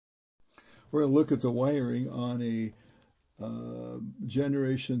we're going to look at the wiring on a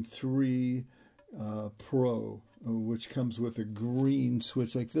Generation 3 Pro, which comes with a green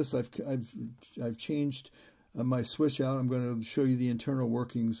switch like this. I've changed my switch out. I'm going to show you the internal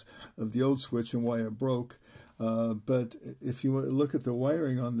workings of the old switch and why it broke. But if you look at the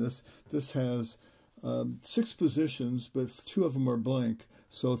wiring on this, this has 6 positions, but 2 of them are blank.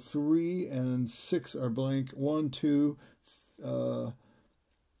 So 3 and 6 are blank. 1, 2,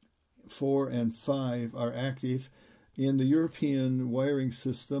 4, and 5 are active. In the European wiring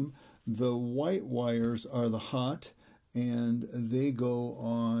system, the white wires are the hot, and they go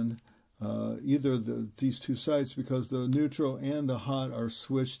on either these 2 sides, because the neutral and the hot are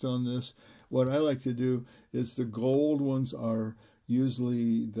switched on this. What I like to do is the gold ones are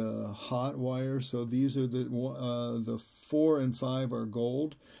usually the hot wires. So these are the 4 and 5 are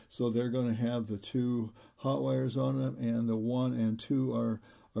gold. So they're going to have the 2 hot wires on them, and the 1 and 2 are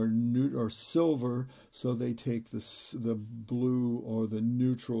silver. So they take the blue or the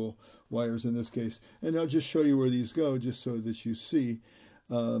neutral wires in this case. And I'll just show you where these go, just so that you see.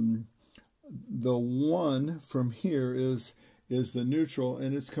 The 1 from here is the neutral,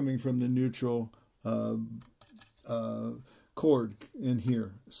 and it's coming from the neutral cord in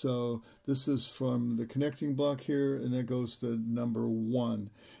here. So this is from the connecting block here, and that goes to number 1.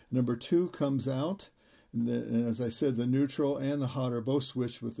 Number 2 comes out, and as I said, the neutral and the hot are both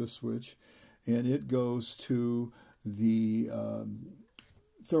switched with this switch, and it goes to the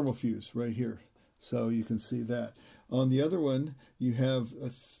thermal fuse right here. So you can see that. On the other one, you have a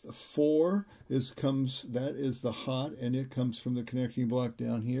 4 that is the hot, and it comes from the connecting block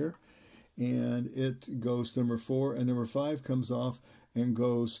down here, and it goes to number 4, and number 5 comes off and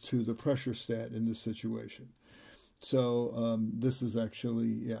goes to the pressure stat in this situation. So this is actually,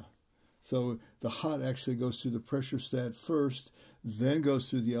 yeah. So the hot actually goes to the pressure stat first, then goes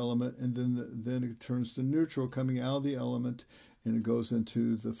through the element, and then it turns to neutral coming out of the element, and it goes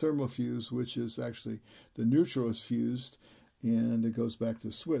into the thermal fuse, which is actually the neutral is fused, and it goes back to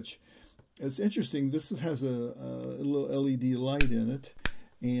the switch. It's interesting. This has a little LED light in it,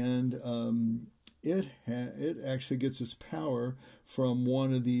 and it actually gets its power from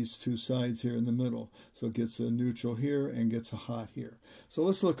one of these 2 sides here in the middle. So it gets a neutral here and gets a hot here. So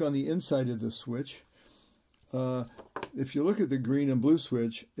let's look on the inside of the switch. If you look at the green and blue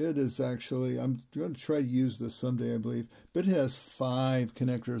switch, it is actually, I'm going to try to use this someday, I believe, but it has 5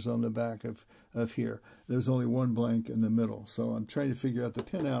 connectors on the back of here. There's only 1 blank in the middle. So I'm trying to figure out the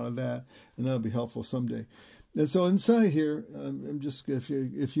pin out of that, and that'll be helpful someday. And so inside here, I'm just, if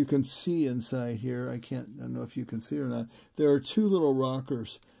you can see inside here, I don't know if you can see or not, there are 2 little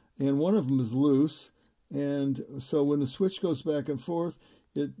rockers, and one of them is loose, and so when the switch goes back and forth,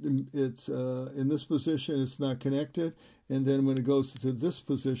 it's in this position, it's not connected, and then when it goes to this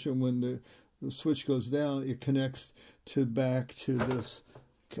position, when the switch goes down, it connects back to this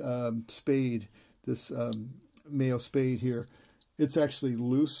spade, this male spade here. It's actually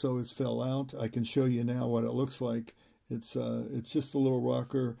loose, so it's fell out. I can show you now what it looks like. It's just a little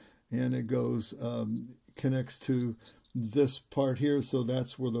rocker, and it goes connects to this part here, so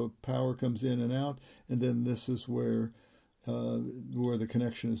that's where the power comes in and out, and then this is where the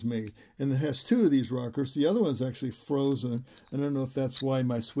connection is made. And it has 2 of these rockers. The other one's actually frozen. I don't know if that's why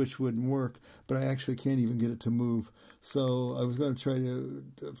my switch wouldn't work, but I actually can't even get it to move. So I was going to try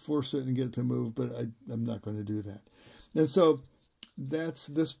to force it and get it to move, but I'm not going to do that. And so that's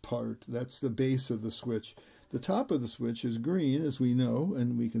this part. That's the base of the switch. The top of the switch is green, as we know,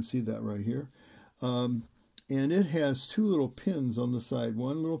 and we can see that right here. And it has 2 little pins on the side.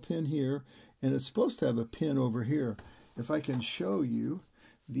 One little pin here, and it's supposed to have a pin over here. If I can show you,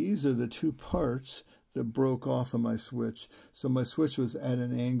 these are the 2 parts that broke off of my switch. So my switch was at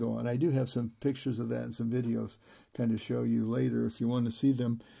an angle, and I do have some pictures of that and some videos kind of show you later if you want to see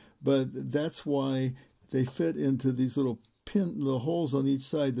them. But that's why they fit into these little holes on each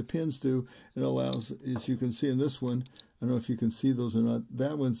side. The pins do. It allows, as you can see in this one, I don't know if you can see those or not.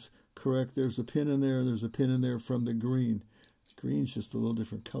 That one's correct. There's a pin in there, and there's a pin in there from the green. Green's just a little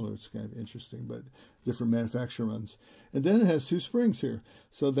different color. It's kind of interesting, but different manufacturer runs. And then it has 2 springs here.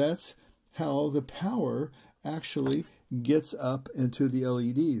 So that's how the power actually gets up into the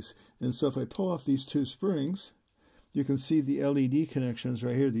LEDs. And so if I pull off these 2 springs, you can see the LED connections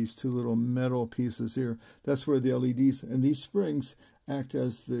right here, these 2 little metal pieces here. That's where the LEDs, and these springs act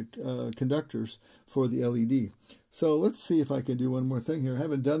as the conductors for the LED. So let's see if I can do one more thing here. I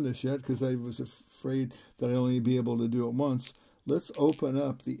haven't done this yet because I was afraid that I'd only be able to do it once. Let's open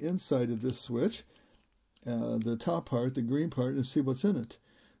up the inside of this switch, the top part, the green part, and see what's in it.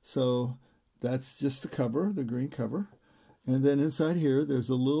 So that's just the cover, the green cover. And then inside here, there's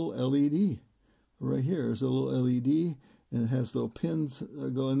a little LED. Right here, there's a little LED, and it has little pins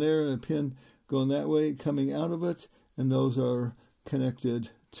going there, and a pin going that way, coming out of it, and those are connected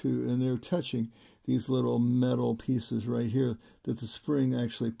to, and they're touching these little metal pieces right here that the spring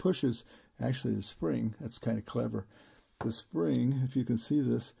actually pushes. Actually, the spring, that's kind of clever. The spring, if you can see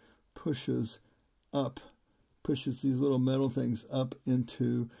this, pushes these little metal things up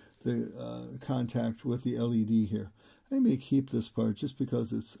into the contact with the LED here. I may keep this part just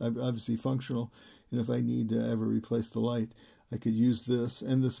because it's obviously functional, and if I need to ever replace the light, I could use this.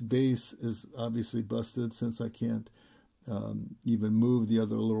 And this base is obviously busted since I can't even move the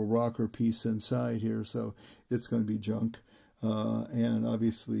other little rocker piece inside here, so it's going to be junk. And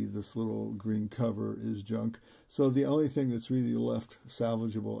obviously this little green cover is junk. So the only thing that's really left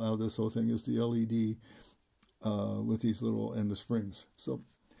salvageable out of this whole thing is the LED with these little, and the springs. So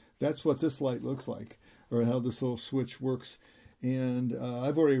that's what this light looks like, or how this little switch works. And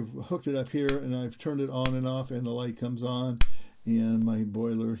I've already hooked it up here, and I've turned it on and off, and the light comes on, and my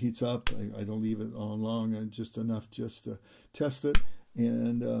boiler heats up. I don't leave it on long, just enough just to test it.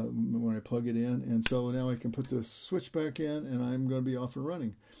 And when I plug it in, and so now I can put the switch back in, and I'm going to be off and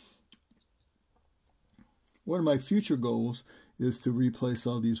running. One of my future goals is to replace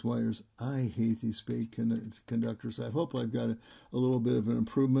all these wires. I hate these spade conductors. I hope I've got a little bit of an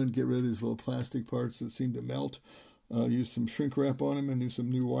improvement, get rid of these little plastic parts that seem to melt, use some shrink wrap on them, and do some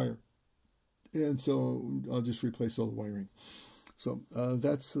new wire. And so I'll just replace all the wiring. So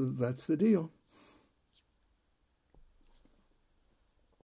that's the deal.